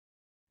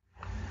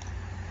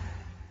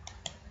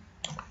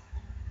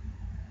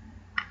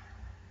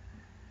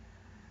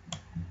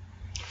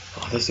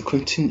There's a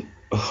continue.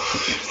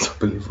 Oh, I don't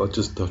believe what I've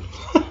just done.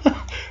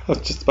 I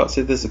was just about to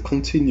say there's a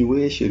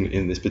continuation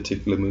in this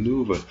particular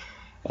maneuver,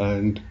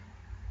 and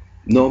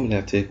normally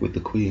I take with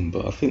the queen,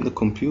 but I think the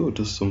computer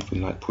does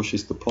something like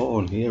pushes the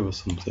pawn here or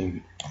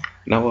something.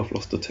 Now I've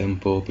lost the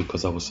tempo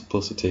because I was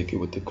supposed to take it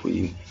with the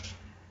queen,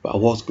 but I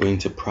was going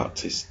to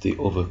practice the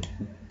other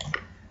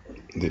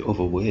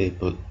way,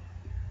 but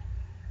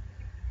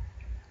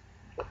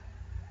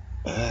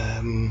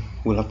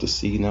we'll have to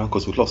see now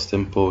because we've lost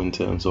tempo in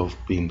terms of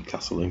being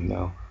castling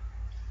now.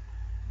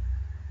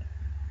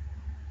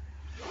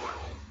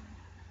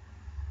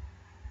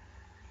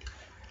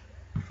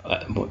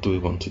 What do we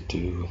want to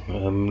do?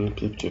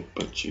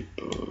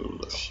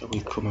 Shall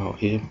we come out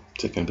here?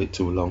 Taking a bit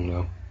too long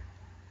now.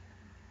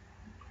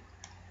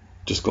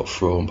 Just got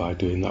thrown by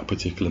doing that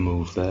particular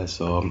move there,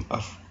 so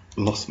I've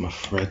lost my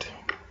thread.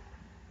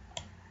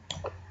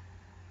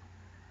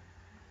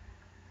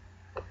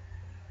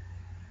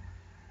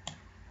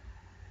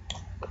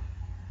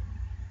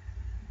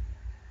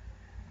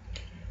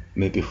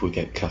 Maybe if we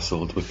get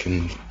castled, we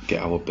can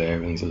get our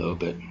bearings a little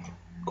bit.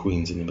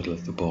 Queen's in the middle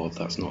of the board,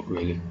 that's not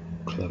really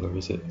clever,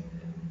 is it?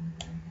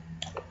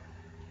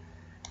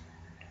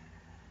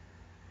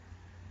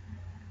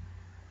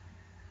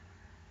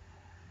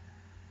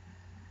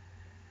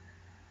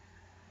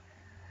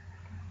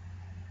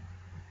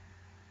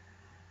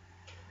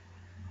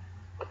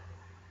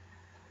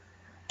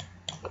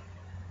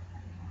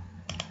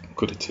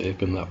 Could have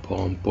taken that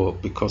pawn,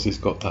 but because he's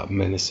got that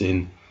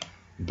menacing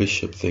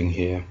bishop thing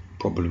here,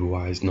 probably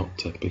wise not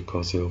to,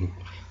 because he'll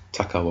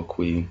attack our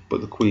queen,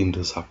 but the queen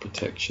does have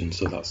protection,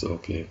 so that's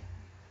okay.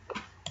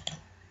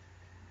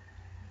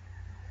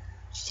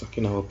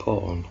 Sacking our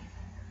pawn.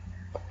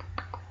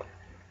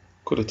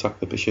 Could attack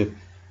the bishop.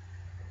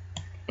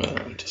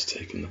 Just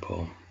taking the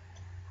pawn.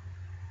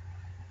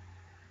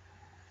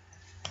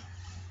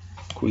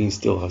 Queen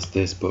still has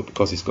this, but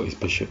because he's got his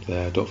bishop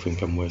there, I don't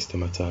think I'm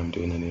wasting my time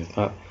doing any of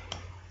that.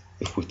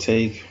 If we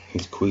take,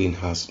 his queen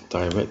has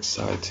direct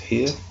sight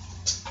here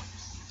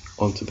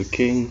onto the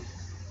king,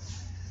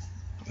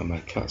 and my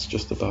cat's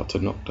just about to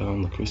knock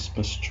down the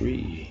Christmas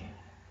tree.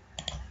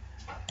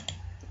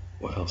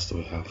 What else do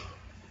we have?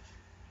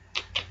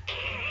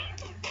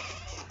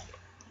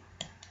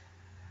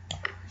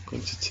 I'm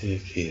going to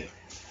take here.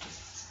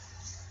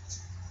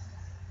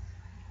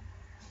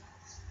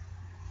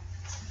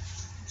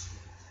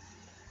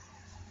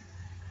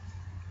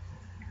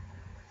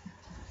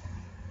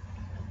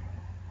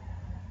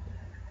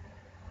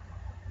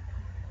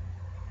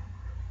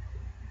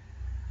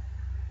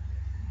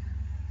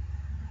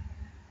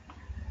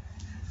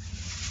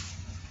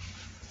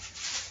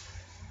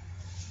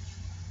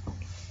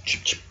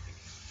 Chip, chip.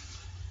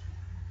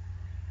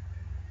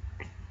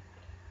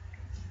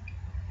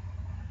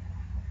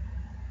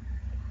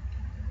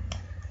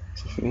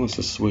 So if he wants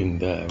to swing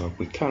there,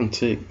 we can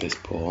take this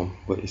pawn,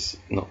 but it's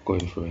not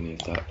going for any of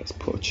that. Let's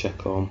put a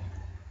check on.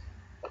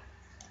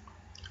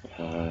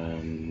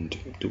 And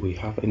do we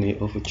have any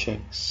other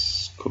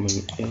checks coming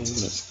in?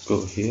 Let's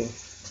go here.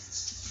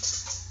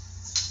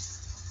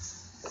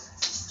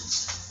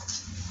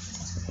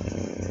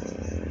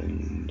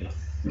 And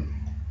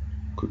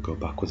could go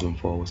backwards and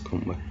forwards,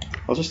 couldn't we?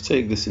 I'll just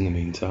take this in the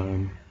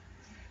meantime.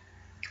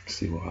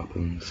 See what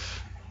happens.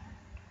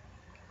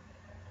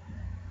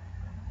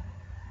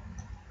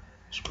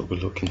 Just probably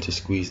looking to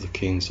squeeze the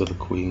king so the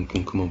queen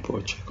can come and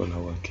put a check on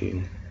our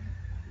king.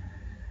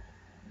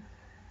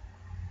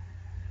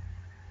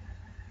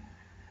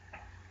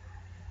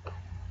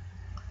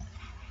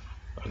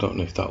 I don't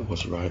know if that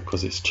was right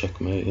because it's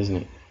checkmate, isn't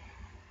it?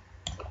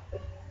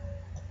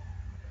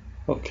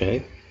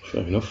 Okay,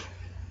 fair enough.